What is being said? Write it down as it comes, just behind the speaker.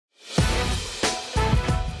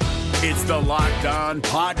It's the Locked On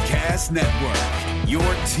Podcast Network, your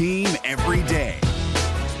team every day.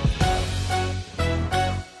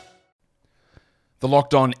 The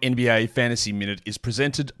Locked On NBA Fantasy Minute is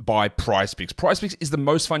presented by PrizePicks. PrizePicks is the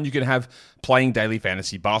most fun you can have playing daily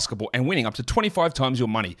fantasy basketball and winning up to 25 times your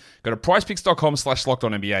money. Go to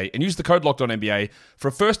prizepicks.com/LockedOnNBA and use the code LockedOnNBA for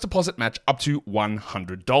a first deposit match up to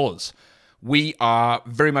 $100. We are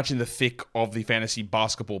very much in the thick of the fantasy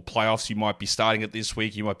basketball playoffs. You might be starting it this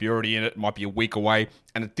week. You might be already in it. It might be a week away.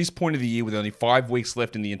 And at this point of the year, with only 5 weeks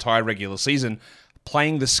left in the entire regular season,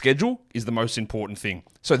 playing the schedule is the most important thing.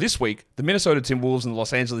 So this week, the Minnesota Timberwolves and the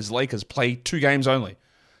Los Angeles Lakers play 2 games only.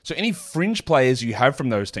 So any fringe players you have from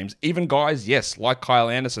those teams, even guys, yes, like Kyle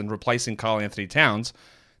Anderson replacing Karl Anthony Towns,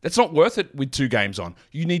 that's not worth it with 2 games on.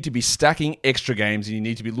 You need to be stacking extra games, and you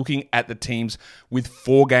need to be looking at the teams with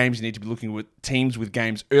 4 games. You need to be looking at teams with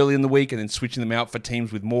games early in the week and then switching them out for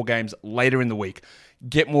teams with more games later in the week.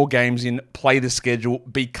 Get more games in, play the schedule,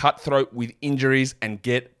 be cutthroat with injuries, and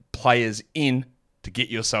get players in to get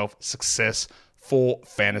yourself success for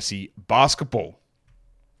fantasy basketball.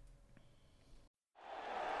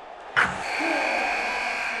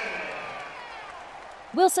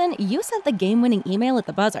 Wilson, you sent the game-winning email at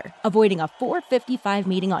the buzzer, avoiding a 4:55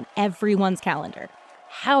 meeting on everyone's calendar.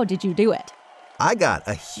 How did you do it? I got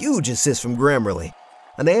a huge assist from Grammarly,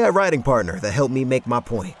 an AI writing partner that helped me make my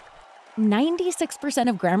point. 96%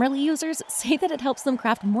 of Grammarly users say that it helps them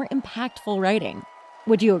craft more impactful writing.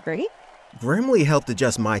 Would you agree? Grammarly helped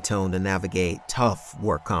adjust my tone to navigate tough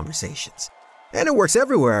work conversations. And it works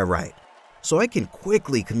everywhere I write, so I can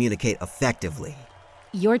quickly communicate effectively.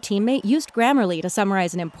 Your teammate used Grammarly to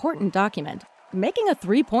summarize an important document, making a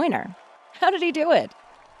 3-pointer. How did he do it?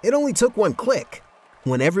 It only took 1 click.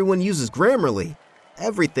 When everyone uses Grammarly,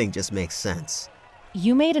 everything just makes sense.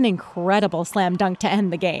 You made an incredible slam dunk to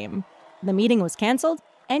end the game. The meeting was canceled,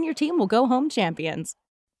 and your team will go home champions.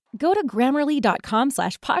 Go to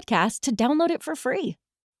Grammarly.com/podcast to download it for free.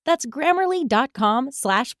 That's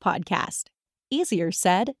Grammarly.com/podcast. Easier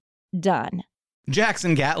said, done.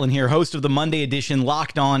 Jackson Gatlin here, host of the Monday edition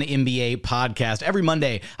Locked On NBA podcast. Every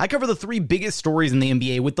Monday, I cover the 3 biggest stories in the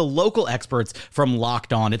NBA with the local experts from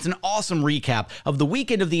Locked On. It's an awesome recap of the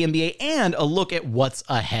weekend of the NBA and a look at what's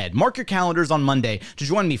ahead. Mark your calendars on Monday to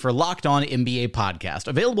join me for Locked On NBA podcast,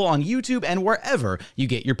 available on YouTube and wherever you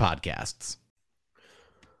get your podcasts.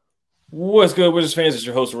 What's good, Wizards fans? It's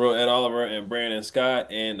your host, Ed Oliver and Brandon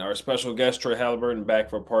Scott, and our special guest, Troy Haliburton, back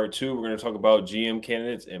for part 2. We're going to talk about GM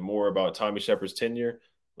candidates and more about Tommy Shepard's tenure.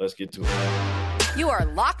 Let's get to it. You are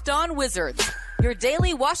Locked On Wizards, your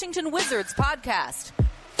daily Washington Wizards podcast.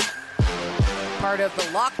 Part of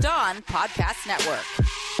the Locked On Podcast Network,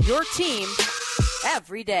 your team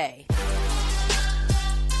every day.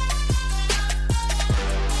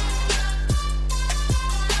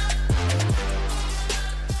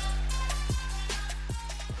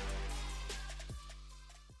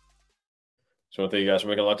 So I want to thank you guys for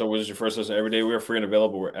making Locked On Wizards your first listen every day. We are free and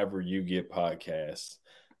available wherever you get podcasts.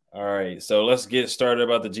 All right, so let's get started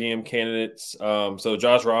about the GM candidates. So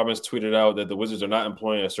Josh Robbins tweeted out that the Wizards are not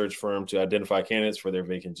employing a search firm to identify candidates for their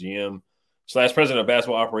vacant GM / president of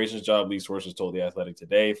basketball operations job, league sources told The Athletic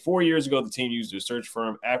today. 4 years ago, the team used a search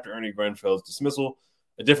firm after Ernie Grenfeld's dismissal.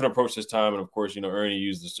 A different approach this time, and of course, Ernie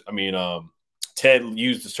used this. Ted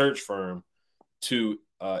used the search firm to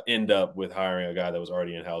end up with hiring a guy that was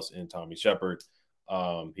already in-house in Tommy Shepard.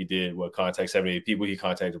 He did contact 78 people. He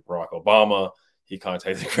contacted Barack Obama. He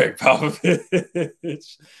contacted Greg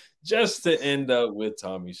Popovich just to end up with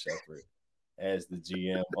Tommy Shepard as the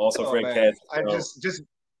GM. Also, Frank Katz.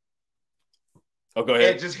 Go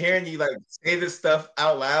ahead. Just hearing you say this stuff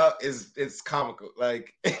out loud it's comical.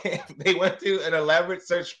 They went to an elaborate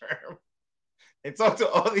search firm and talked to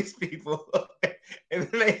all these people, and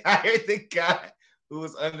then they hired the guy who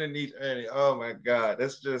was underneath Ernie. Oh my God,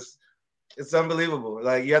 it's unbelievable.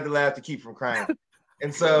 You have to laugh to keep from crying.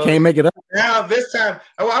 And so can't make it up. Now this time,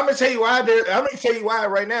 I'm gonna tell you why. I'm gonna tell you why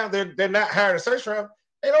right now they're not hiring a search firm.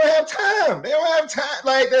 They don't have time. They don't have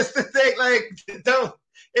time. That's the thing.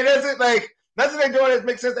 Nothing they're doing that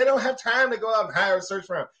makes sense. They don't have time to go out and hire a search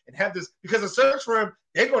firm and have this, because a search firm,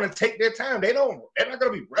 they're going to take their time. They're not going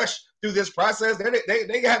to be rushed through this process. They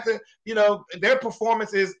have to, their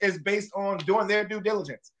performance is based on doing their due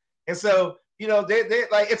diligence. And so,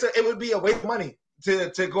 it would be a waste of money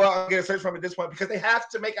to go out and get a search firm at this point, because they have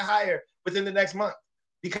to make a hire within the next month,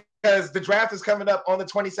 because the draft is coming up on the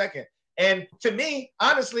 22nd. And to me,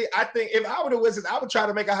 honestly, I think if I were the Wizards, I would try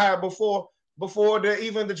to make a hire before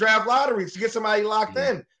even the draft lotteries to get somebody locked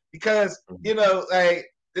in, because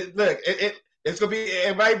it's gonna be,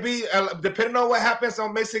 it might be depending on what happens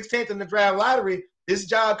on May 16th in the draft lottery, this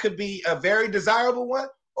job could be a very desirable one,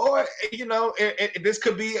 or this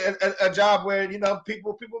could be a job where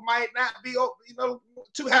people might not be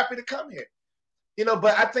too happy to come here.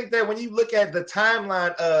 But I think that when you look at the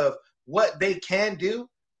timeline of what they can do,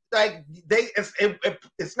 like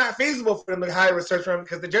it's not feasible for them to hire a search firm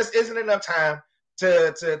because there just isn't enough time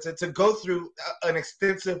to go through an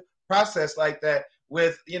extensive process like that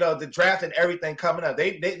with the draft and everything coming up.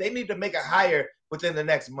 They need to make a hire within the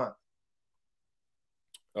next month.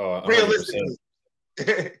 Oh, realistically.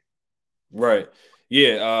 Right.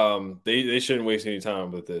 Yeah. They shouldn't waste any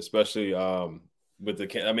time with this, especially with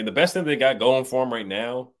the best thing they got going for them right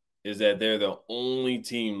now is that they're the only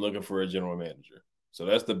team looking for a general manager. So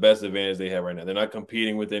that's the best advantage they have right now. They're not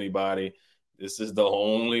competing with anybody. This is the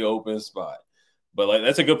only open spot. But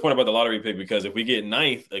that's a good point about the lottery pick, because if we get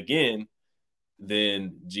 9th again,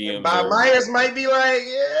 then GM Bob Myers might be like,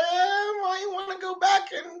 might want to go back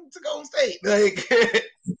to Golden State. But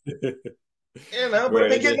right,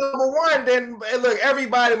 if they get number 1, then look,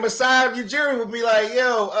 everybody, Masai Ujiri would be like,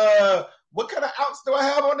 what kind of outs do I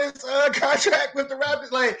have on this contract with the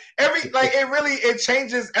Raptors? It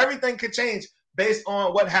changes. Everything could change based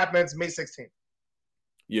on what happens May 16th.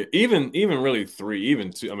 Yeah, even really 3, even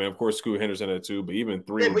 2. I mean, of course, Scoot Henderson at 2, but even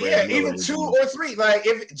 3. Even 2 or 3.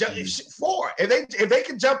 If 4, if they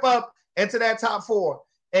can jump up into that top 4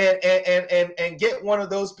 and get one of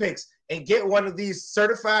those picks and get one of these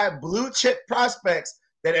certified blue chip prospects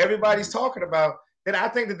that everybody's talking about, then I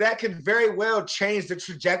think that could very well change the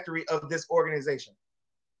trajectory of this organization.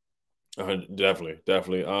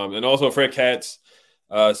 Definitely. And also Fred Katz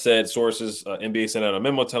said sources, NBA sent out a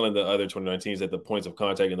memo telling the other 29 teams that the points of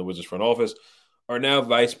contact in the Wizards front office are now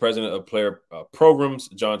Vice President of Player Programs,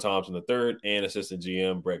 John Thompson III, and Assistant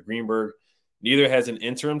GM, Brett Greenberg. Neither has an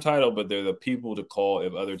interim title, but they're the people to call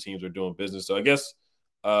if other teams are doing business. So I guess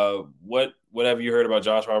what have you heard about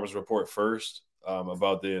Josh Roberts' report first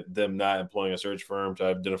about them not employing a search firm to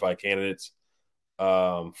identify candidates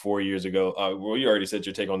 4 years ago? Well, you already said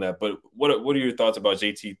your take on that, but what are your thoughts about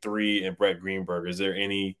JT3 and Brett Greenberg? Is there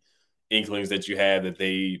any inklings that you have that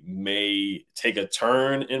they may take a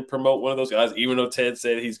turn and promote one of those guys, even though Ted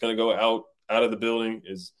said he's going to go out of the building?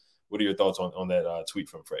 What are your thoughts on that tweet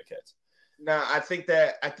from Fred Katz? No, I think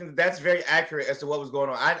that's very accurate as to what was going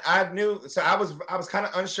on. I knew, so I was kind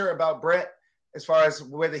of unsure about Brett as far as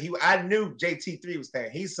whether I knew JT3 was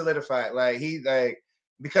staying. He's solidified,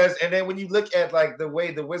 because, and then when you look at the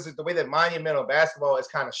way that Monumental basketball is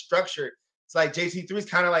kind of structured, it's like JT3 is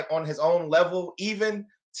kind of on his own level, even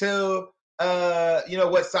to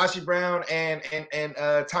what Sashi Brown and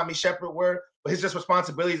Tommy Shepard were, but his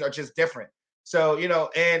responsibilities are just different. So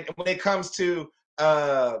and when it comes to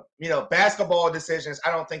basketball decisions,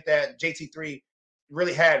 I don't think that JT3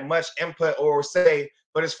 really had much input or say.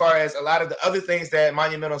 But as far as a lot of the other things that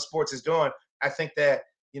Monumental Sports is doing, I think that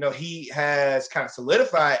he has kind of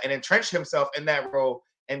solidified and entrenched himself in that role,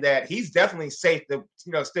 and that he's definitely safe to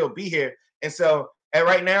still be here. And so, and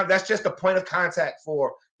right now, that's just a point of contact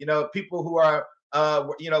for people who are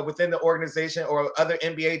within the organization or other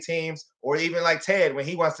NBA teams, or even like Ted when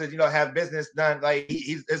he wants to have business done.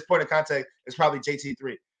 His point of contact is probably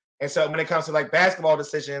JT3. And so when it comes to basketball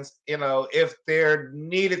decisions, if there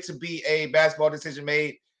needed to be a basketball decision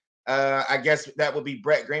made, I guess that would be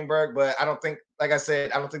Brett Greenberg. But I don't think, like I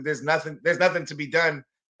said, I don't think there's nothing to be done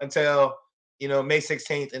until May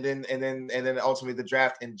 16th, and then ultimately the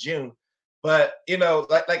draft in June. But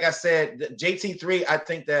like I said, JT3, I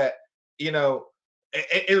think that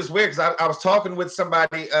it was weird because I was talking with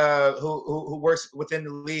somebody who works within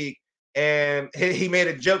the league. And he made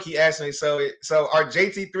a joke. He asked me, so are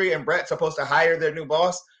JT3 and Brett supposed to hire their new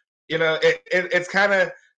boss? It's kind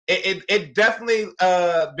of it definitely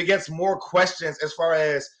begets more questions as far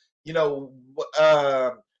as the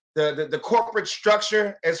corporate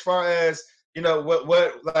structure, as far as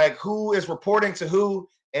what who is reporting to who,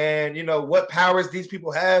 and what powers these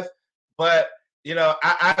people have. But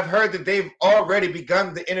I've heard that they've already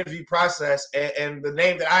begun the interview process, and the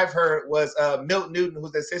name that I've heard was Milt Newton,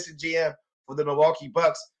 who's the assistant GM for the Milwaukee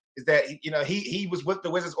Bucks. Is that he was with the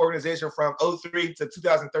Wizards organization from 2003 to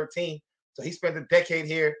 2013, so he spent a decade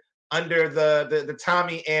here under the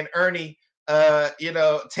Tommy and Ernie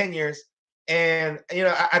tenures, and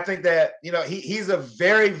I think that he's a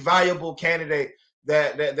very valuable candidate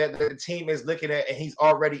that the team is looking at, and he's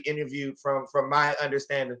already interviewed from my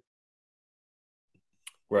understanding.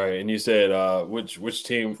 Right, and you said which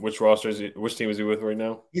team is he with right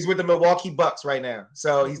now? He's with the Milwaukee Bucks right now.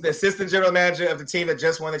 So he's the assistant general manager of the team that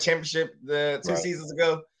just won the championship two seasons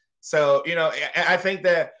ago. So I think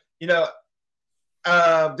that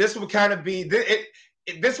this would kind of be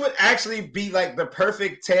this would actually be like the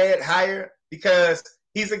perfect Ted hire because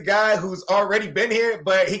he's a guy who's already been here,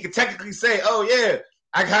 but he could technically say, "Oh yeah,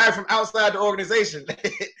 I hired from outside the organization,"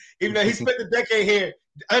 even though he spent a decade here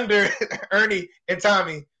under Ernie and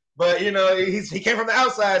Tommy. But you know, he came from the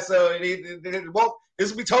outside, so this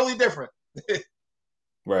would be totally different.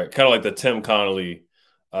 Right, kind of like the Tim Connolly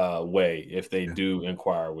way if they do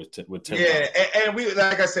inquire with Tim. Yeah, and we,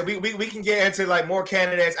 like I said, we can get into like more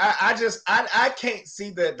candidates. I can't see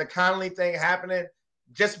the Connolly thing happening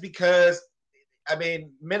just because. I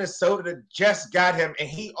mean, Minnesota just got him, and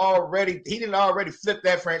he didn't already flip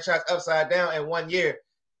that franchise upside down in 1 year.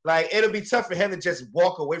 Like, it'll be tough for him to just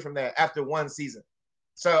walk away from that after one season.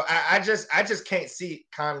 So I just can't see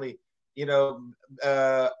Connolly,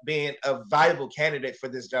 being a viable candidate for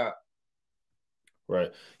this job.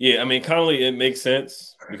 Right. Yeah. I mean, Connolly, it makes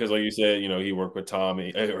sense because, like you said, he worked with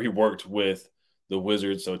Tommy, or he worked with the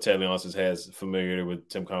Wizards. So Ted Leonsis has familiarity with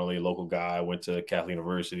Tim Connolly, a local guy, went to Catholic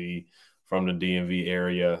University from the DMV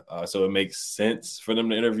area. So it makes sense for them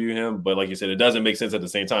to interview him. But like you said, it doesn't make sense at the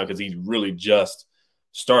same time because he really just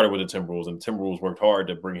started with the Timberwolves, and the Timberwolves worked hard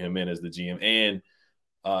to bring him in as the GM. And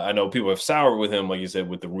I know people have soured with him, like you said,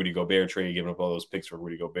 with the Rudy Gobert trade, giving up all those picks for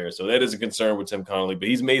Rudy Gobert. So that is a concern with Tim Connolly, but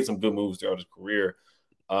he's made some good moves throughout his career.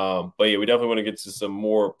 But yeah, we definitely want to get to some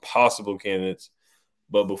more possible candidates.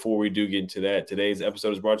 But before we do get into that, today's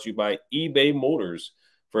episode is brought to you by eBay Motors.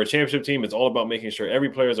 For a championship team, it's all about making sure every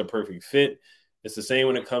player is a perfect fit. It's the same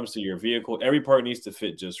when it comes to your vehicle. Every part needs to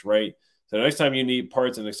fit just right. So the next time you need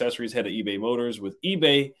parts and accessories, head to eBay Motors. With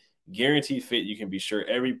eBay Guaranteed Fit, you can be sure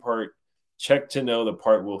every part, check to know the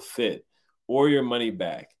part will fit or your money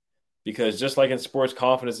back. Because just like in sports,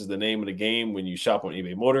 confidence is the name of the game when you shop on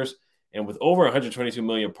eBay Motors. And with over 122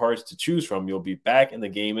 million parts to choose from, you'll be back in the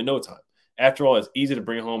game in no time. After all, it's easy to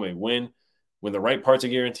bring home a win when the right parts are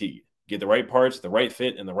guaranteed. Get the right parts, the right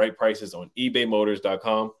fit, and the right prices on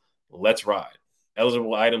ebaymotors.com. Let's ride.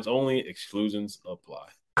 Eligible items only. Exclusions apply.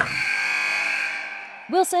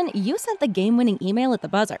 Wilson, you sent the game-winning email at the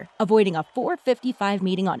buzzer, avoiding a 4:55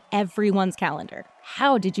 meeting on everyone's calendar.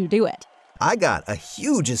 How did you do it? I got a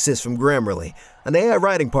huge assist from Grammarly, an AI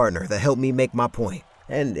writing partner that helped me make my point.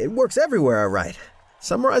 And it works everywhere I write.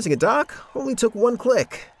 Summarizing a doc only took one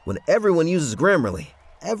click. When everyone uses Grammarly,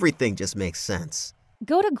 everything just makes sense.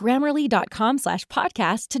 Go to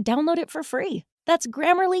Grammarly.com/podcast to download it for free. That's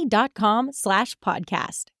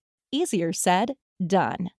Grammarly.com/podcast. Easier said,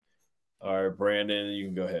 done. All right, Brandon, you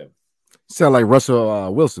can go ahead. Sound like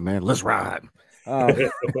Russell Wilson, man. Let's ride. All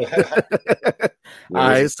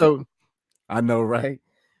right, so I know, right?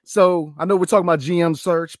 So I know we're talking about GM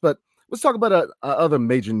search, but let's talk about a other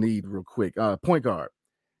major need real quick. Point guard.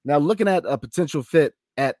 Now, looking at a potential fit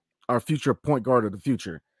at our future point guard of the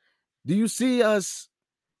future, do you see us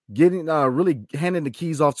getting really handing the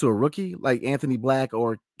keys off to a rookie like Anthony Black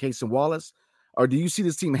or Cason Wallace? Or do you see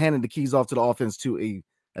this team handing the keys off to the offense to a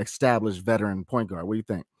established veteran point guard? What do you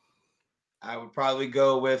think? I would probably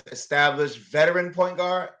go with established veteran point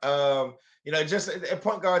guard. Just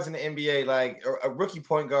point guards in the NBA, like a rookie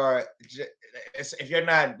point guard, if you're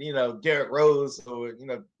not, Derrick Rose or,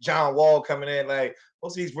 John Wall coming in, like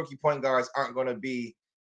most of these rookie point guards aren't going to be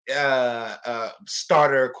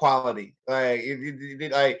starter quality.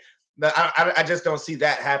 I just don't see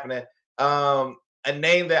that happening. A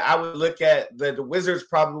name that I would look at, the Wizards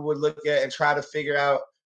probably would look at and try to figure out,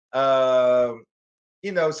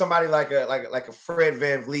 somebody like a Fred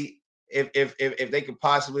VanVleet, if they could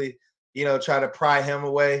possibly, try to pry him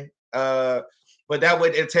away. But that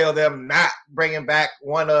would entail them not bringing back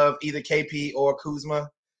one of either KP or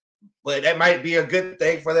Kuzma. But that might be a good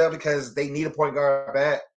thing for them because they need a point guard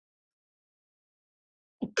back.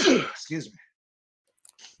 Excuse me.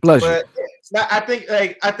 Pleasure. But I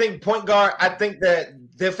think point guard. I think that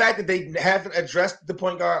the fact that they haven't addressed the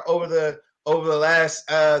point guard over the last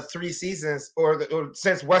 3 seasons or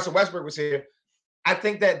since Russell Westbrook was here, I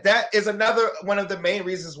think that is another one of the main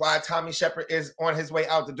reasons why Tommy Shepard is on his way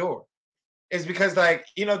out the door. Is because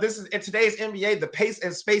this is in today's NBA, the pace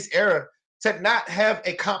and space era, to not have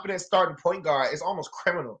a competent starting point guard is almost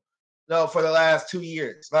criminal. For the last 2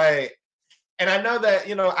 years, and I know that,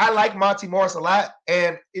 I like Monty Morris a lot,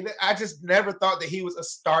 and I just never thought that he was a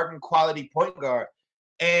starting quality point guard.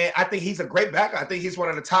 And I think he's a great backup. I think he's one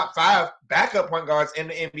of the top 5 backup point guards in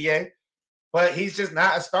the NBA, but he's just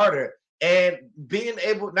not a starter. And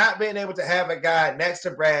not being able to have a guy next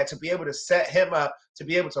to Brad to be able to set him up, to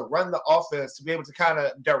be able to run the offense, to be able to kind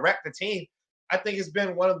of direct the team, I think it's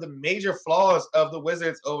been one of the major flaws of the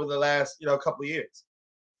Wizards over the last, couple of years.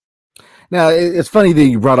 Now, it's funny that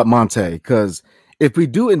you brought up Monte, because if we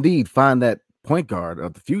do indeed find that point guard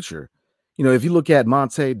of the future, if you look at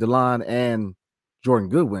Monte, DeLon, and Jordan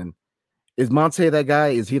Goodwin, is Monte that guy?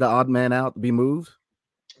 Is he the odd man out to be moved?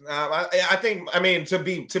 I think,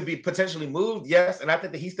 to be potentially moved, yes, and I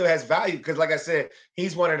think that he still has value because, like I said,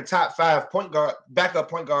 he's one of the top 5 backup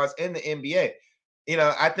point guards in the NBA.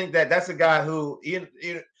 I think that that's a guy who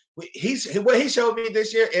what he showed me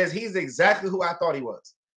this year is he's exactly who I thought he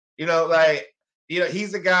was.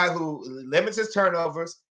 He's a guy who limits his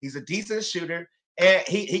turnovers. He's a decent shooter, and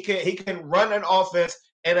he can run an offense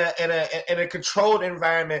in a controlled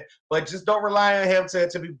environment, but just don't rely on him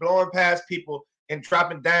to be blowing past people and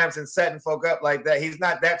dropping dimes and setting folk up like that. He's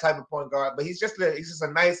not that type of point guard, but he's just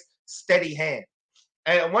a nice steady hand.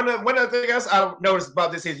 And one of the things I noticed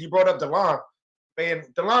about this is you brought up DeLon. Man,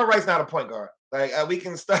 DeLon Wright's not a point guard. Like we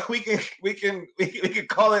can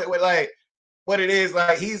call it with like what it is.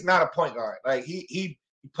 Like he's not a point guard. Like he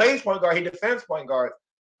plays point guard, he defends point guard,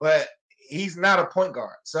 but he's not a point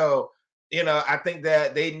guard. So I think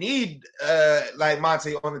that they need like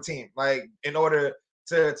Monte on the team, like in order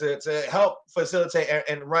to help facilitate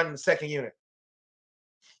and run the second unit.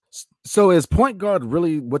 So is point guard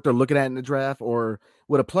really what they're looking at in the draft, or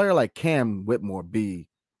would a player like Cam Whitmore be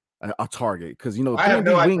a target? Because I have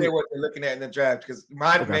no idea what they're looking at in the draft because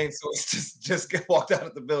my main source just walked out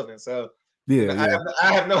of the building. So I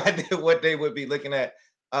have no idea what they would be looking at.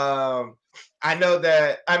 I know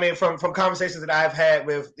that from conversations that I've had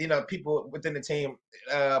with people within the team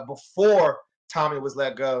before Tommy was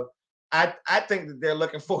let go, I think that they're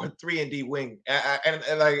looking for a 3-and-D wing, and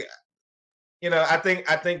I think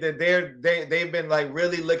that they've been like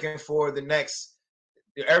really looking for the next.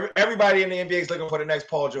 Everybody in the NBA is looking for the next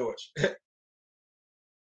Paul George.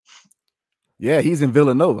 Yeah, he's in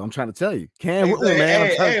Villanova. I'm trying to tell you, that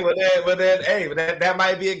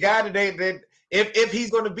might be a guy today that if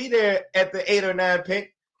he's going to be there at the 8 or 9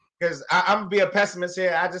 pick, because I'm gonna be a pessimist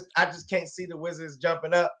here. I just can't see the Wizards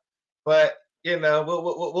jumping up, but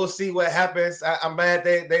we'll see what happens. I'm mad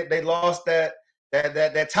they lost that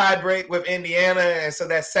tie break with Indiana, and so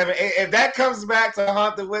that 7-8. If that comes back to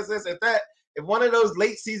haunt the Wizards, if one of those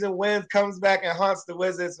late season wins comes back and haunts the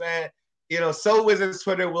Wizards, man, so Wizards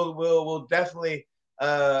Twitter will definitely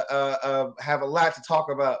have a lot to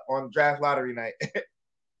talk about on draft lottery night.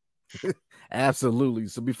 Absolutely.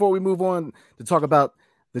 So before we move on to talk about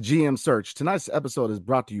the GM search, tonight's episode is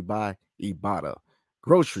brought to you by Ibotta.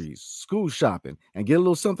 Groceries, school shopping, and get a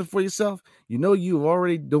little something for yourself. You're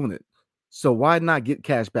already doing it. So why not get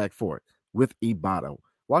cash back for it with Ibotta?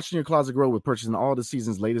 Watching your closet grow with purchasing all the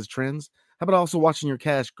season's latest trends? How about also watching your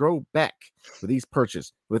cash grow back with each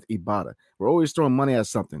purchase with Ibotta? We're always throwing money at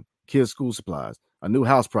something. Kids' school supplies, a new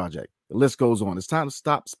house project. The list goes on. It's time to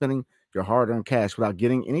stop spending your hard-earned cash without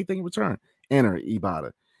getting anything in return. Enter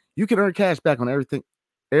Ibotta. You can earn cash back on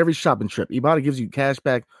every shopping trip. Ibotta gives you cash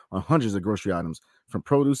back on hundreds of grocery items, from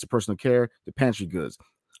produce to personal care to pantry goods.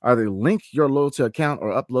 Either link your loyalty account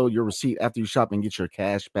or upload your receipt after you shop and get your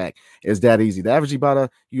cash back. It's that easy. The average Ibotta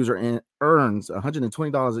user earns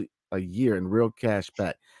 $120 a year in real cash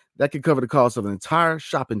back. That could cover the cost of an entire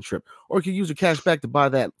shopping trip, or you can use your cash back to buy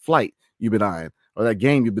that flight you've been eyeing, or that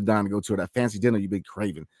game you've been dying to go to, or that fancy dinner you've been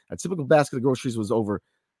craving. A typical basket of groceries was over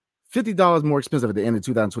 $50 more expensive at the end of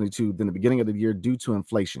 2022 than the beginning of the year due to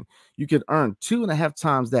inflation. You could earn 2.5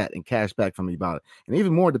 times that in cash back from Ibotta, and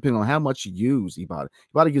even more depending on how much you use Ibotta.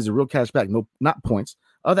 Ibotta gives you real cash back, not points.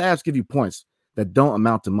 Other apps give you points that don't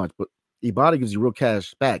amount to much, but Ibotta gives you real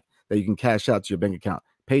cash back that you can cash out to your bank account,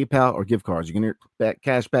 PayPal, or gift cards. You can earn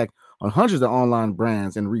cash back on hundreds of online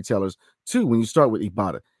brands and retailers too when you start with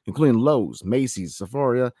Ibotta, including Lowe's, Macy's,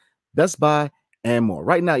 Sephora, Best Buy, and more.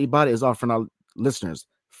 Right now, Ibotta is offering our listeners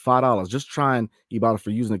 $5 just trying Ibotta for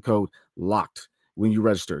using the code LOCKED when you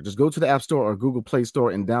register. Just go to the App Store or Google Play Store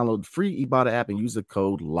and download the free Ibotta app and use the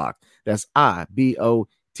code LOCKED. That's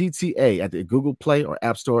IBOTTA at the Google Play or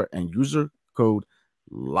App Store and user code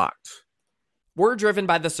LOCKED. We're driven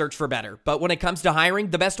by the search for better, but when it comes to hiring,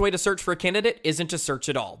 the best way to search for a candidate isn't to search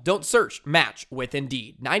at all. Don't search, match with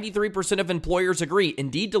Indeed. 93% of employers agree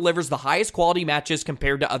Indeed delivers the highest quality matches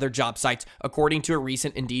compared to other job sites, according to a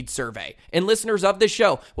recent Indeed survey. And listeners of this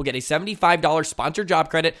show will get a $75 sponsored job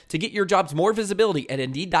credit to get your jobs more visibility at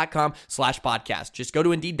Indeed.com/podcast. Just go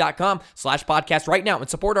to Indeed.com/podcast right now and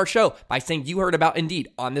support our show by saying you heard about Indeed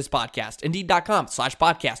on this podcast.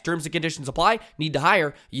 Indeed.com/podcast. Terms and conditions apply. Need to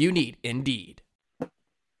hire? You need Indeed.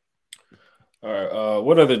 All right.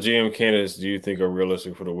 What other GM candidates do you think are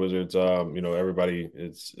realistic for the Wizards? Everybody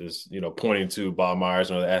is pointing to Bob Myers.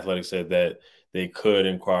 The Athletic said that they could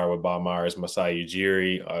inquire with Bob Myers. Masai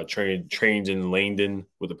Ujiri, trained in Langdon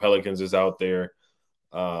with the Pelicans is out there.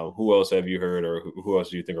 Who else have you heard, or who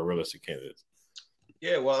else do you think are realistic candidates?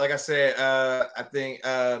 Yeah, well, like I said, I think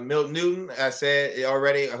Milton Newton, I said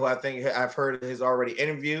already, who I think I've heard his already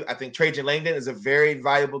interview. I think Trajan Langdon is a very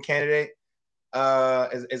valuable candidate.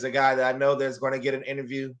 Is a guy that I know that's going to get an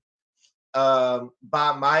interview. Bob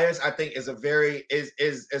Myers, I think, is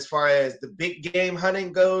as far as the big game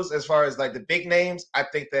hunting goes, as far as like the big names, I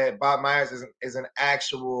think that Bob Myers is an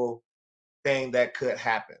actual thing that could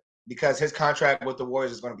happen because his contract with the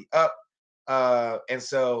Warriors is going to be up. And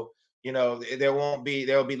so, there will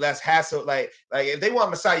be less hassle. Like if they want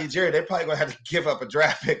Masai Ujiri, they're probably gonna have to give up a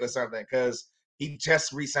draft pick or something because he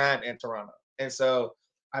just re-signed in Toronto. And so,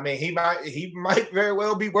 I mean, he might very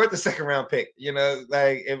well be worth a second round pick,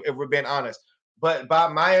 like if we're being honest. But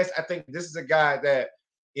Bob Myers, I think this is a guy that,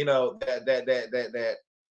 that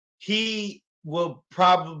he will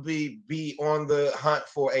probably be on the hunt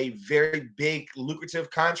for a very big, lucrative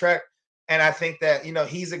contract. And I think that,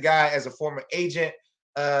 he's a guy as a former agent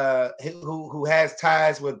who has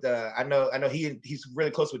ties with I know he's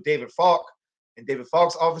really close with David Falk, and David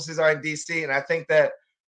Falk's offices are in DC. And I think that,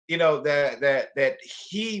 that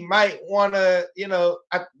he might want to,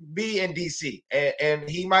 be in DC and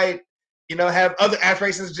he might, have other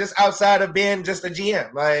aspirations just outside of being just a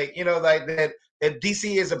GM. Like, like that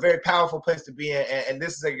DC is a very powerful place to be in. And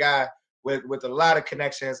this is a guy with a lot of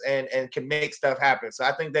connections and can make stuff happen. So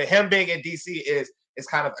I think that him being in DC is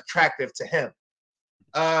kind of attractive to him.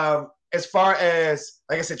 As far as,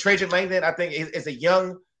 like I said, Trajan Langdon, I think is a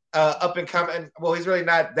young, up and coming. Well, he's really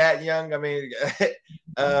not that young. I mean,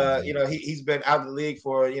 he's been out of the league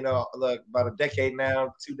for, about a decade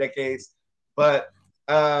now, 2 decades. But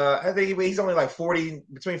I think he's only like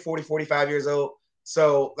between 40, 45 years old.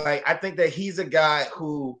 So like, I think that he's a guy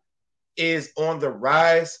who is on the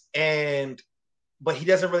rise but he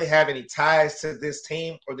doesn't really have any ties to this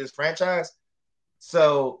team or this franchise.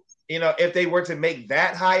 So, if they were to make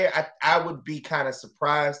that higher, I would be kind of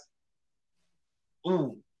surprised.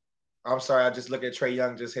 Ooh, I'm sorry. I just looked at Trae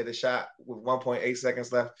Young just hit a shot with 1.8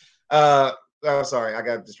 seconds left. I'm sorry. I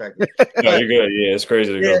got distracted. No, you're good. Yeah, it's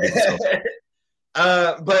crazy to go.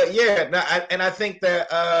 But yeah, I think that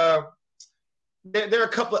there are a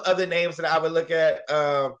couple of other names that I would look at.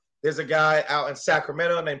 There's a guy out in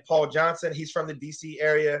Sacramento named Paul Johnson. He's from the DC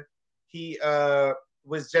area. He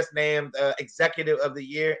was just named Executive of the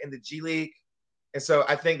Year in the G League. And so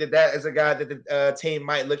I think that is a guy that the team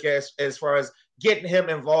might look at as far as getting him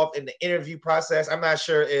involved in the interview process. I'm not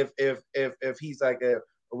sure if he's like a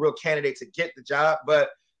real candidate to get the job, but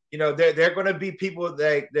there are going to be people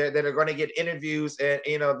that are going to get interviews, and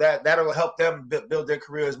that'll help them build their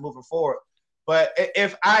careers moving forward. But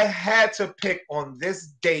if I had to pick on this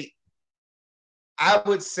date, I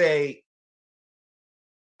would say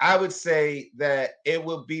that it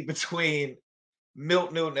will be between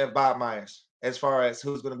Milt Newton and Bob Myers as far as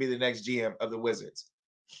who's going to be the next GM of the Wizards.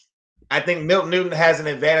 I think Milt Newton has an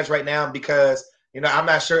advantage right now because, I'm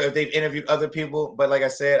not sure if they've interviewed other people, but like I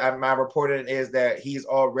said, my reporting is that he's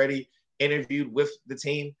already interviewed with the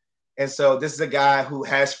team. And so this is a guy who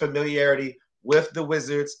has familiarity with the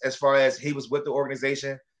Wizards as far as he was with the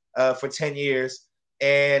organization for 10 years.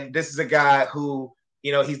 And this is a guy who,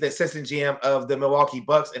 he's the assistant GM of the Milwaukee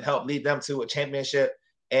Bucks and helped lead them to a championship.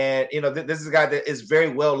 And, this is a guy that is very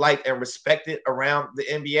well liked and respected around the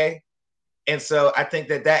NBA. And so I think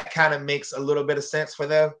that kind of makes a little bit of sense for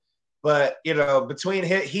them. But, between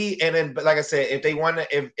but like I said, if they want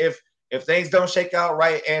to, if things don't shake out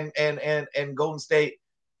right and Golden State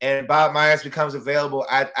and Bob Myers becomes available,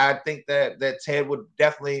 I think that Ted would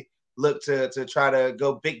definitely look to try to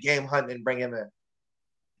go big game hunting and bring him in.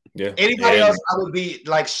 Yeah. Anybody else, I would be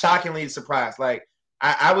like shockingly surprised. Like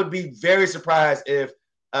I would be very surprised if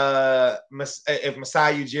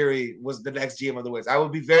Masai Ujiri was the next GM of the Wizards. I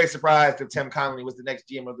would be very surprised if Tim Connelly was the next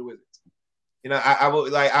GM of the Wizards.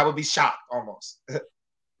 I would be shocked almost.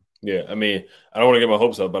 Yeah, I mean, I don't want to get my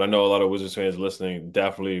hopes up, but I know a lot of Wizards fans listening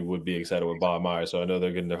definitely would be excited with Bob Myers. So I know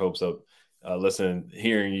they're getting their hopes up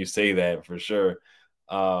hearing you say that for sure.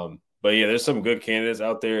 But yeah, there's some good candidates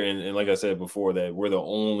out there. And like I said before, that we're the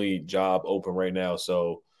only job open right now.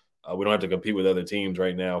 So we don't have to compete with other teams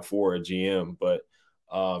right now for a GM. But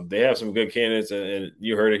they have some good candidates. And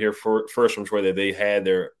you heard it here first from Troy that they had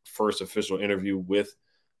their first official interview with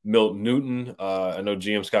Milt Newton. I know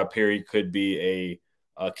GM Scott Perry could be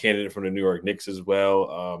a candidate from the New York Knicks as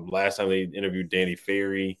well. Last time they interviewed Danny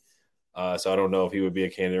Ferry. So I don't know if he would be a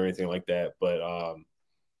candidate or anything like that. But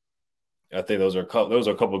I think those are a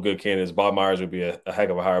couple of good candidates. Bob Myers would be a heck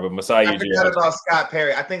of a hire. But Masai Ujiri. I forgot about Scott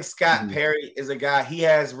Perry. I think Scott Perry is a guy. He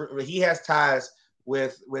has ties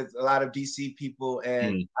with a lot of DC people.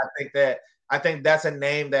 And I think that's a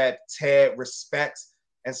name that Ted respects.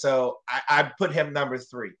 And so I put him number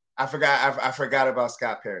 3. I forgot about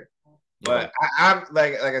Scott Perry. But I'm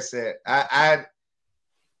like I said, I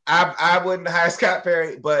wouldn't hire Scott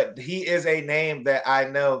Perry, but he is a name that I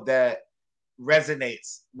know that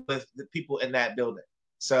resonates with the people in that building.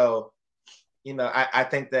 So, I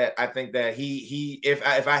think that he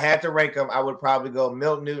if I had to rank him, I would probably go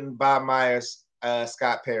Milton Newton, Bob Myers,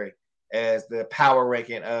 Scott Perry as the power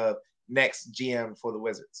ranking of next GM for the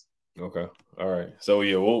Wizards. Okay. All right. So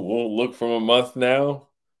yeah, we'll look from a month now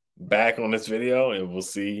back on this video and we'll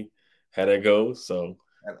see how that goes. So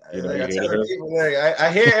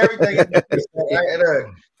I hear everything.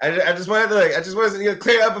 I just wanted to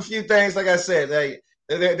clear up a few things. Like I said, like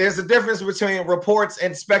there's a difference between reports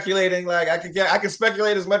and speculating. Like I can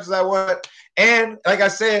speculate as much as I want. And like I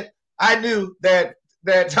said, I knew that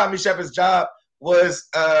Tommy Shepard's job was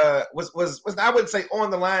I wouldn't say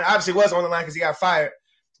on the line. Obviously, it was on the line because he got fired.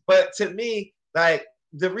 But to me, like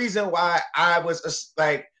the reason why I was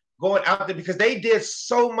like going out there because they did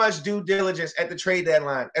so much due diligence at the trade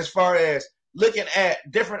deadline as far as looking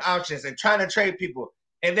at different options and trying to trade people.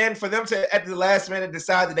 And then for them to, at the last minute,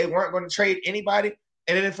 decide that they weren't going to trade anybody,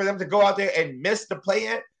 and then for them to go out there and miss the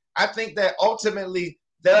play-in, I think that ultimately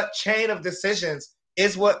the chain of decisions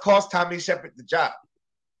is what cost Tommy Shepard the job.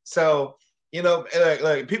 So,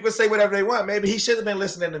 like people say whatever they want. Maybe he should have been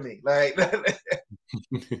listening to me. Like,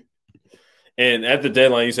 and at the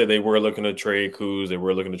deadline, you said they were looking to trade Kuz. They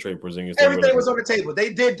were looking to trade Porzingis. Everything was on the table.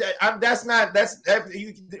 They did.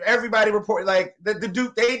 Everybody reported like they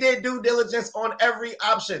did due diligence on every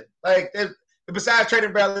option. Like besides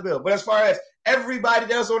trading Bradley Beal, but as far as everybody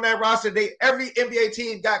that was on that roster, every NBA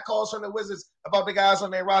team got calls from the Wizards about the guys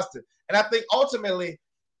on their roster, and I think ultimately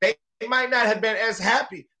they might not have been as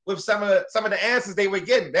happy with some of the answers they were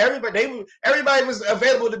getting. Everybody was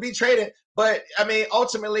available to be traded, but I mean,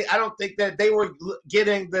 ultimately, I don't think that they were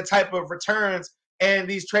getting the type of returns and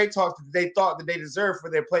these trade talks that they thought that they deserved for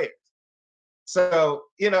their players. So,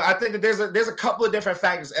 I think that there's a couple of different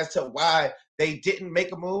factors as to why they didn't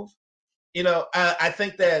make a move. I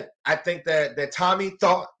think that Tommy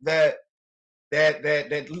thought that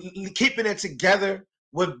keeping it together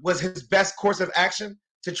was his best course of action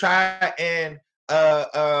to try and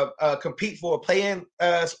compete for a play-in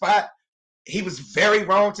spot. He was very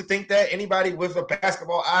wrong to think that. Anybody with a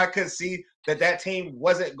basketball eye could see that team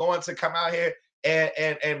wasn't going to come out here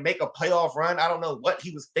and make a playoff run. I don't know what he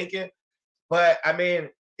was thinking, but I mean,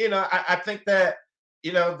 I think that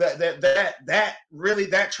that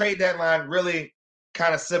trade deadline really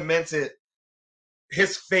kind of cemented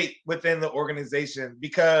his fate within the organization,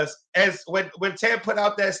 because as when Ted put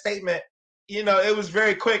out that statement, it was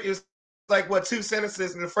very quick. It was like 2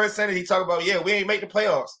 sentences. In the first sentence, he talked about, we ain't make the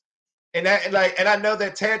playoffs. And I know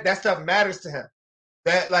that Ted, that stuff matters to him.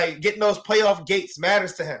 That like getting those playoff gates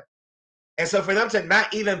matters to him. And so for them to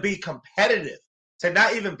not even be competitive, to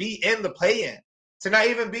not even be in the play-in, to not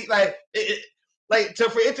even be for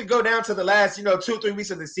it to go down to the last, 2 or 3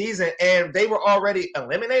 weeks of the season and they were already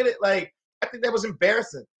eliminated, like I think that was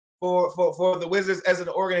embarrassing for the Wizards as an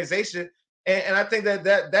organization. And I think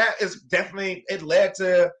that is definitely, it led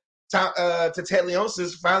to Ted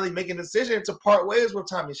Leonsis finally making a decision to part ways with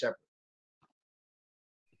Tommy Shepard.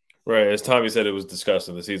 Right. As Tommy said, it was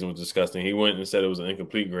disgusting. The season was disgusting. He went and said it was an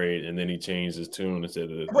incomplete grade, and then he changed his tune and said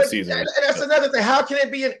the season was and that's another thing. How can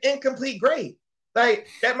it be an incomplete grade? Like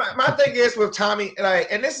that, my thing is with Tommy,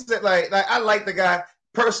 and this is it. Like I like the guy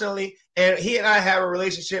personally, and he and I have a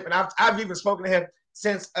relationship, and I've even spoken to him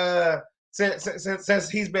since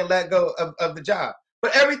he's been let go of the job.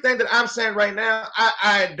 But everything that I'm saying right now,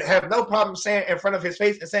 I have no problem saying in front of his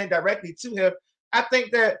face and saying directly to him. I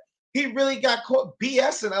think that he really got caught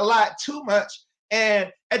BSing a lot too much. And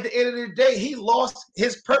at the end of the day, he lost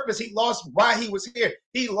his purpose. He lost why he was here.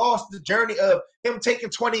 He lost the journey of him taking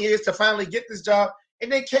 20 years to finally get this job. And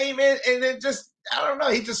they came in and then just, I don't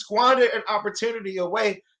know, he just squandered an opportunity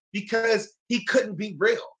away because he couldn't be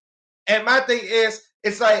real. And my thing is,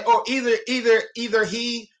 it's like, or either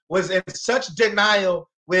he was in such denial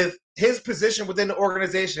with his position within the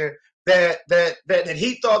organization that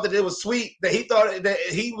he thought that it was sweet, that he thought that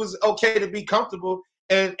he was okay to be comfortable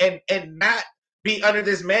and not be under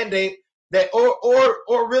this mandate, that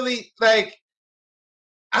or really like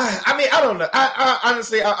I mean, I don't know. I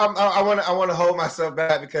honestly I want to hold myself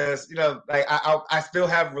back because like I still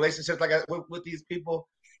have relationships like with these people,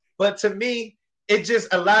 but to me it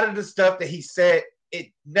just, a lot of the stuff that he said, it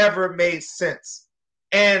never made sense.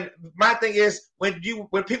 And my thing is, when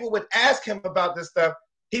people would ask him about this stuff,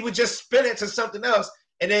 he would just spin it to something else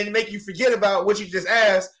and then make you forget about what you just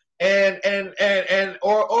asked. Or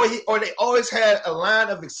they always had a line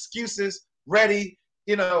of excuses ready,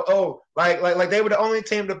 like they were the only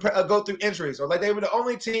team to go through injuries, or like they were the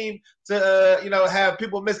only team to have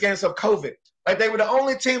people miss games of COVID. Like they were the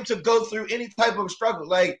only team to go through any type of struggle.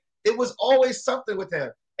 Like it was always something with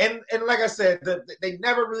them. And like I said, they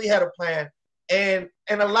never really had a plan. And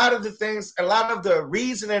a lot of the things, a lot of the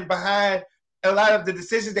reasoning behind a lot of the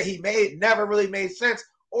decisions that he made never really made sense,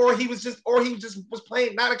 or he just was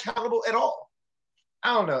playing not accountable at all.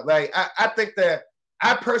 I don't know. Like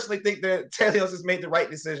I personally think that Telios has made the right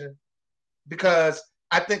decision, because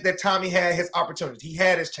I think that Tommy had his opportunity. He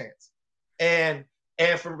had his chance. And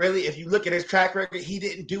for really, if you look at his track record, he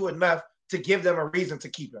didn't do enough to give them a reason to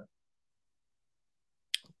keep him.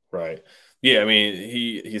 Right. Yeah, I mean,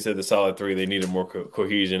 he said the solid three, they needed more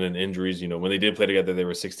cohesion and injuries. When they did play together, they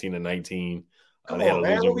were 16 and 19. Come on,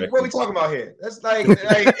 man. What are we talking about here? That's like he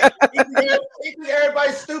think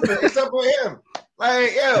everybody's stupid except for him.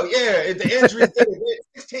 Like, yeah, the injuries,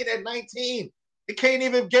 16 and 19. They can't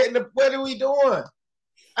even get in the – what are we doing?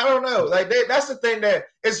 I don't know. Like, that's the thing that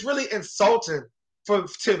it's really insulting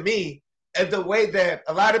to me, and the way that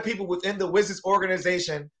a lot of people within the Wizards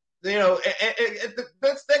organization –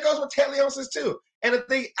 that goes with Telios too. And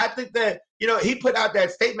I think that, he put out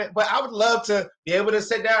that statement, but I would love to be able to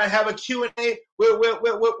sit down and have a Q&A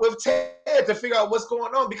with Ted to figure out what's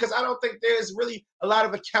going on, because I don't think there's really a lot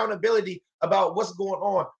of accountability about what's going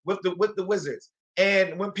on with the Wizards.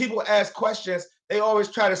 And when people ask questions, they always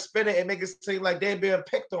try to spin it and make it seem like they're being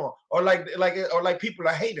picked on, or like people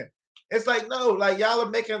are hating. It's like, no, like y'all are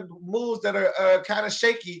making moves that are kind of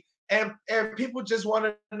shaky. And people just want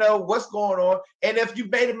to know what's going on. And if you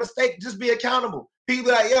made a mistake, just be accountable. People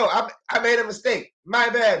be like, yo, I made a mistake. My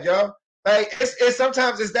bad, y'all. Like, it's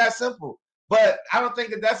sometimes it's that simple. But I don't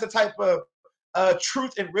think that that's the type of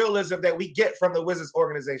truth and realism that we get from the Wizards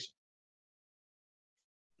organization.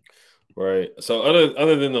 Right. So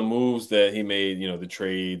other than the moves that he made, the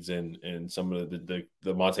trades and some of the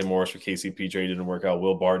Monte Morris for KCP trade didn't work out.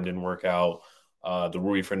 Will Barton didn't work out. The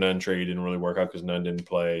Rui for Nunn trade didn't really work out because Nunn didn't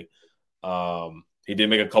play. He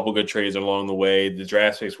did make a couple good trades along the way. The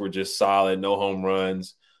draft picks were just solid, no home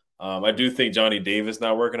runs. I do think Johnny Davis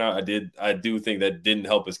not working out. I do think that didn't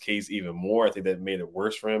help his case even more. I think that made it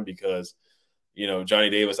worse for him because,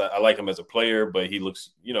 Johnny Davis, I like him as a player, but he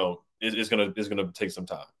looks, it's gonna take some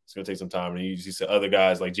time. It's gonna take some time. And you see other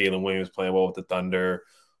guys like Jalen Williams playing well with the Thunder,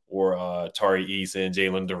 or Tari Eason,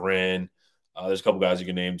 Jalen Duren. There's a couple guys you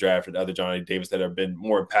can name drafted, other Johnny Davis, that have been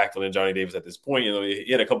more impactful than Johnny Davis at this point.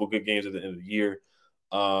 He had a couple good games at the end of the year.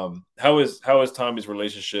 How is Tommy's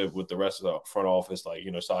relationship with the rest of the front office, like,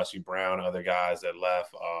 Sashi Brown, other guys that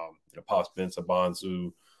left, Pops Ben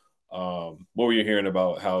Sabansu? What were you hearing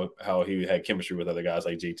about how he had chemistry with other guys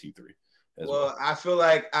like JT3? Well, I feel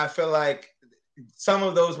like some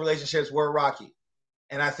of those relationships were rocky.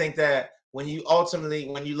 And I think that when you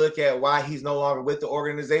look at why he's no longer with the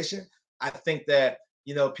organization, I think that,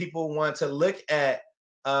 people want to look at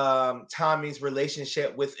Tommy's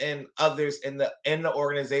relationship within others in the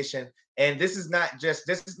organization. And this is not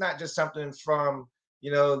just something from,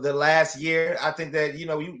 the last year. I think that,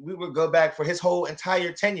 we would go back for his whole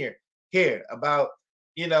entire tenure here about,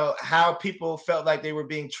 how people felt like they were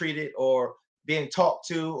being treated or being talked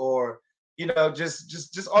to, or,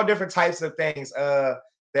 just all different types of things,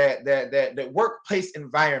 that workplace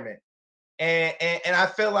environment. And I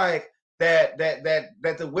feel like that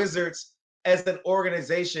the Wizards as an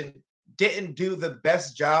organization didn't do the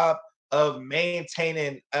best job of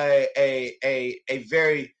maintaining a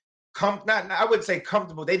very I would say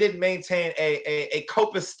comfortable. They didn't maintain a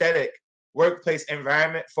copacetic workplace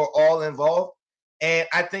environment for all involved. And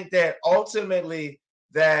I think that ultimately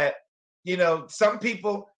that, some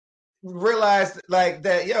people realized like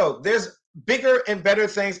that, there's bigger and better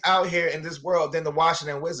things out here in this world than the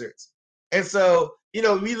Washington Wizards. And so,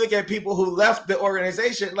 we look at people who left the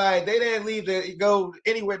organization, like they didn't leave to go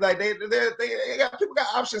anywhere. Like people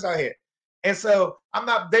got options out here. And so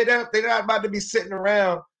they're not about to be sitting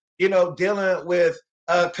around, dealing with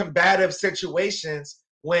combative situations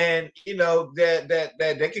when, that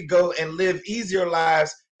they could go and live easier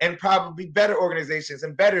lives and probably better organizations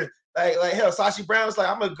and better, like hell, Sashi Brown was like,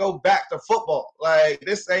 I'm going to go back to football. Like,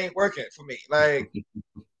 this ain't working for me. Like,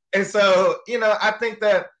 and so, I think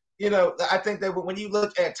that when you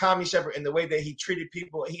look at Tommy Shepard and the way that he treated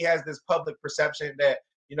people, he has this public perception that,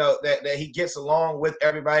 that he gets along with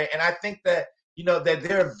everybody. And I think that, that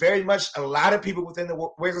there are very much a lot of people within the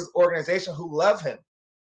Wizards organization who love him.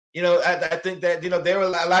 I think that, there were a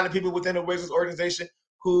lot of people within the Wizards organization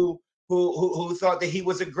who thought that he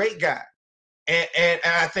was a great guy. And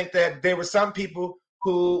I think that there were some people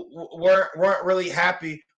who weren't really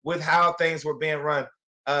happy with how things were being run.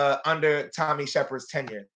 under Tommy Shepard's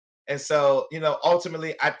tenure. And so,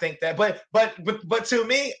 ultimately, I think that. But to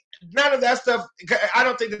me, none of that stuff. I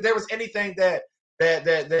don't think that there was anything that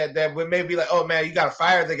would maybe like, oh man, you got to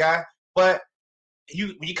fire the guy. But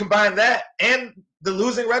you combine that and the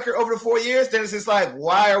losing record over the 4 years, then it's just like,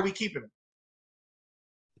 why are we keeping him?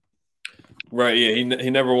 Right. Yeah. He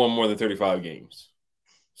never won more than 35 games.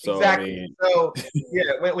 So, exactly. So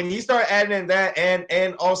yeah, when you start adding in that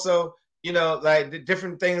and also, like the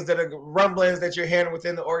different things that are rumblings that you're hearing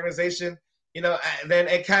within the organization, then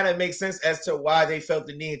it kind of makes sense as to why they felt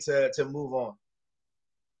the need to move on.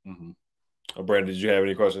 Mm-hmm. Brandon, did you have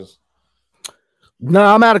any questions? No,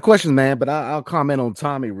 I'm out of questions, man. But I'll comment on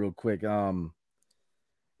Tommy real quick.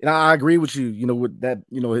 I agree with you. With that,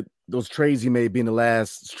 those trades he made being the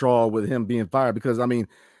last straw with him being fired. Because I mean,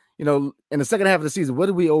 in the second half of the season, what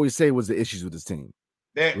did we always say was the issues with this team?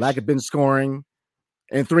 Lack of bench scoring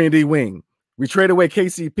and 3-and-D wing. We traded away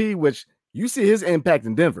KCP, which you see his impact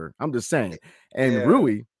in Denver. I'm just saying. And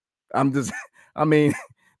Rui, I mean,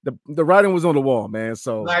 the writing was on the wall, man.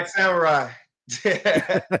 So Black Samurai.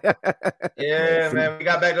 Yeah, man. We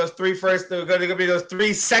got back those 3 first. They're going to be those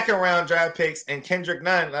 3 second-round draft picks and Kendrick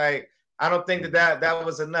Nunn. Like, I don't think that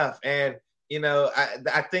was enough. And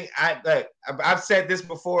I think I've said this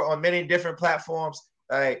before on many different platforms.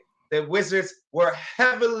 Like, the Wizards were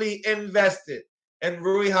heavily invested in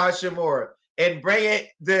Rui Hachimura and bringing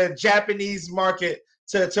the Japanese market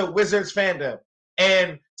to Wizards fandom,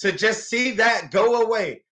 and to just see that go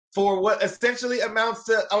away for what essentially amounts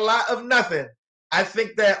to a lot of nothing. I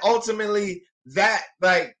think that ultimately that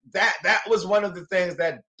was one of the things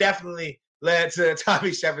that definitely led to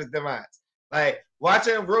Tommy Shepard's demise. Like,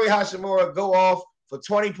 watching Rui Hachimura go off for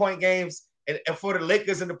 20-point games and for the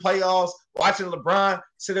Lakers in the playoffs, watching LeBron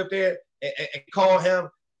sit up there and call him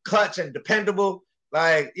clutch and dependable.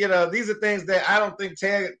 Like, these are things that I don't think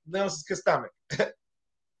Ted Nelson could stomach.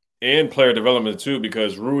 And player development too,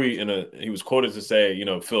 because Rui he was quoted to say,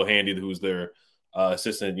 Phil Handy, who's their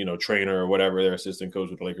assistant, trainer or whatever, their assistant coach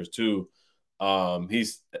with the Lakers too.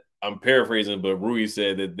 I'm paraphrasing, but Rui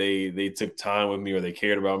said that they took time with me or they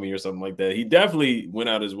cared about me or something like that. He definitely went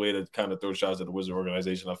out his way to kind of throw shots at the Wizard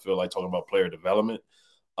organization. I feel like talking about player development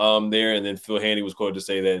there. And then Phil Handy was quoted to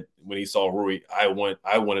say that when he saw Rui, I want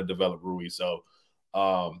to develop Rui. So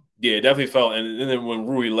it definitely felt. And then when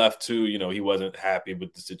Rui left too, he wasn't happy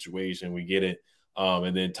with the situation. We get it.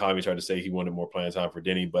 And then Tommy tried to say he wanted more playing time for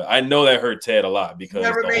Denny, but I know that hurt Ted a lot because it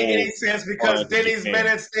never made any sense because Denny's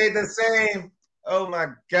minutes stayed the same. Oh my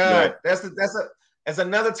God, no. That's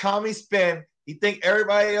another Tommy spin. You think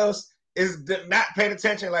everybody else is not paying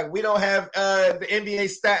attention? Like, we don't have the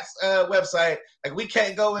NBA stats website. Like, we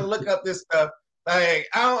can't go and look up this stuff. Like,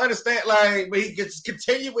 I don't understand. Like, but he gets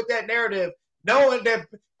continue with that narrative, knowing that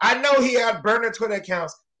I know he had burner Twitter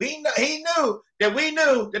accounts. He knew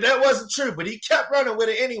that wasn't true, but he kept running with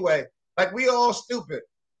it anyway. Like, we all stupid.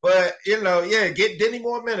 But get Denny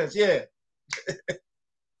more minutes, yeah.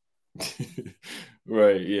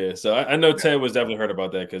 Right, yeah. So I know Ted was definitely hurt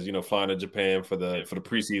about that because flying to Japan for the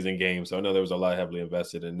preseason game. So I know there was a lot heavily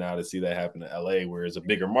invested, and now to see that happen in LA, where it's a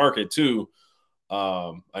bigger market too.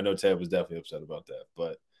 I know Ted was definitely upset about that,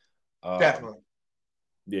 but definitely,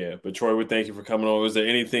 yeah. But Troy, we thank you for coming on. Was there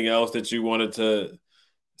anything else that you wanted to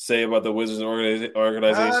say about the Wizards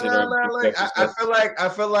organization? I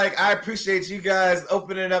feel like I appreciate you guys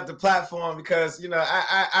opening up the platform because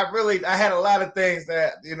I had a lot of things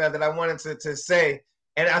that that I wanted to say,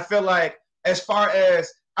 and I feel like as far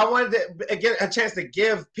as I wanted to get a chance to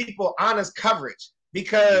give people honest coverage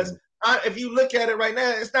because if you look at it right now,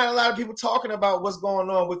 it's not a lot of people talking about what's going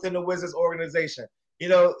on within the Wizards organization.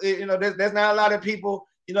 There's not a lot of people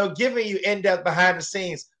giving you in-depth behind the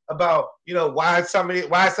scenes about why some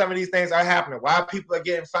of these things are happening, why people are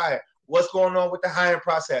getting fired, what's going on with the hiring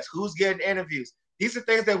process, who's getting interviews. These are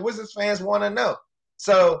things that Wizards fans want to know.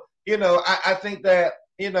 So I think that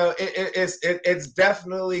it's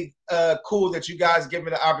definitely cool that you guys give me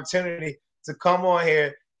the opportunity to come on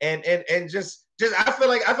here and just I feel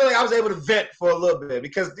like I was able to vent for a little bit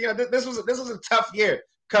because this was a tough year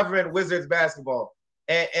covering Wizards basketball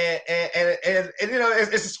and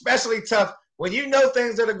it's especially tough when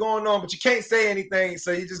things that are going on, but you can't say anything,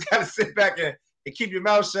 so you just got to sit back and keep your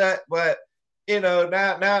mouth shut. But now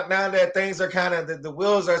that things are kind of the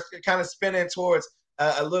wheels are kind of spinning towards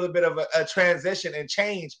a little bit of a transition and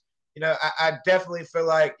change. I definitely feel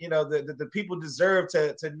like the people deserve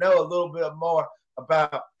to know a little bit more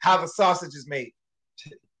about how the sausage is made.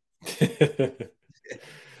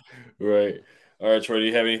 Right. All right, Troy. Do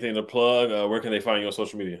you have anything to plug? Where can they find you on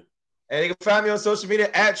social media? And you can find me on social media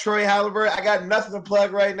at Troy Haliburton. I got nothing to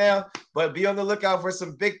plug right now. But be on the lookout for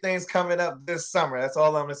some big things coming up this summer. That's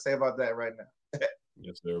all I'm going to say about that right now.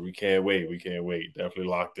 Yes, sir. We can't wait. Definitely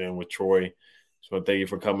locked in with Troy. Just want to thank you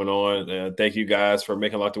for coming on. Thank you guys for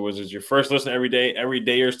making Locked On Wizards your first listen every day. Every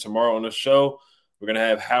dayers tomorrow on the show. We're going to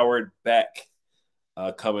have Howard back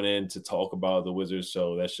coming in to talk about the Wizards.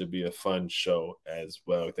 So that should be a fun show as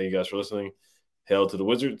well. Thank you guys for listening. Hail to the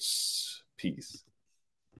Wizards. Peace.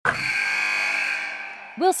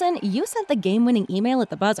 Wilson, you sent the game-winning email at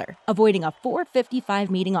the buzzer, avoiding a 4:55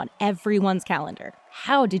 meeting on everyone's calendar.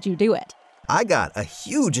 How did you do it? I got a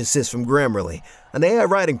huge assist from Grammarly, an AI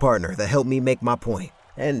writing partner that helped me make my point.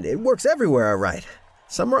 And it works everywhere I write.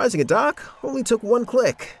 Summarizing a doc only took one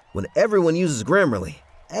click. When everyone uses Grammarly,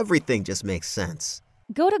 everything just makes sense.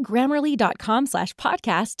 Go to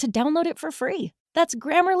Grammarly.com/podcast to download it for free. That's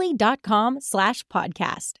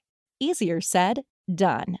Grammarly.com/podcast. Easier said,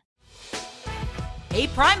 done. Hey,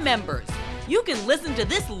 Prime members, you can listen to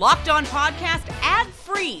this Locked On podcast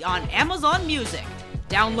ad-free on Amazon Music.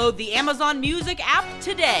 Download the Amazon Music app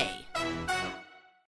today.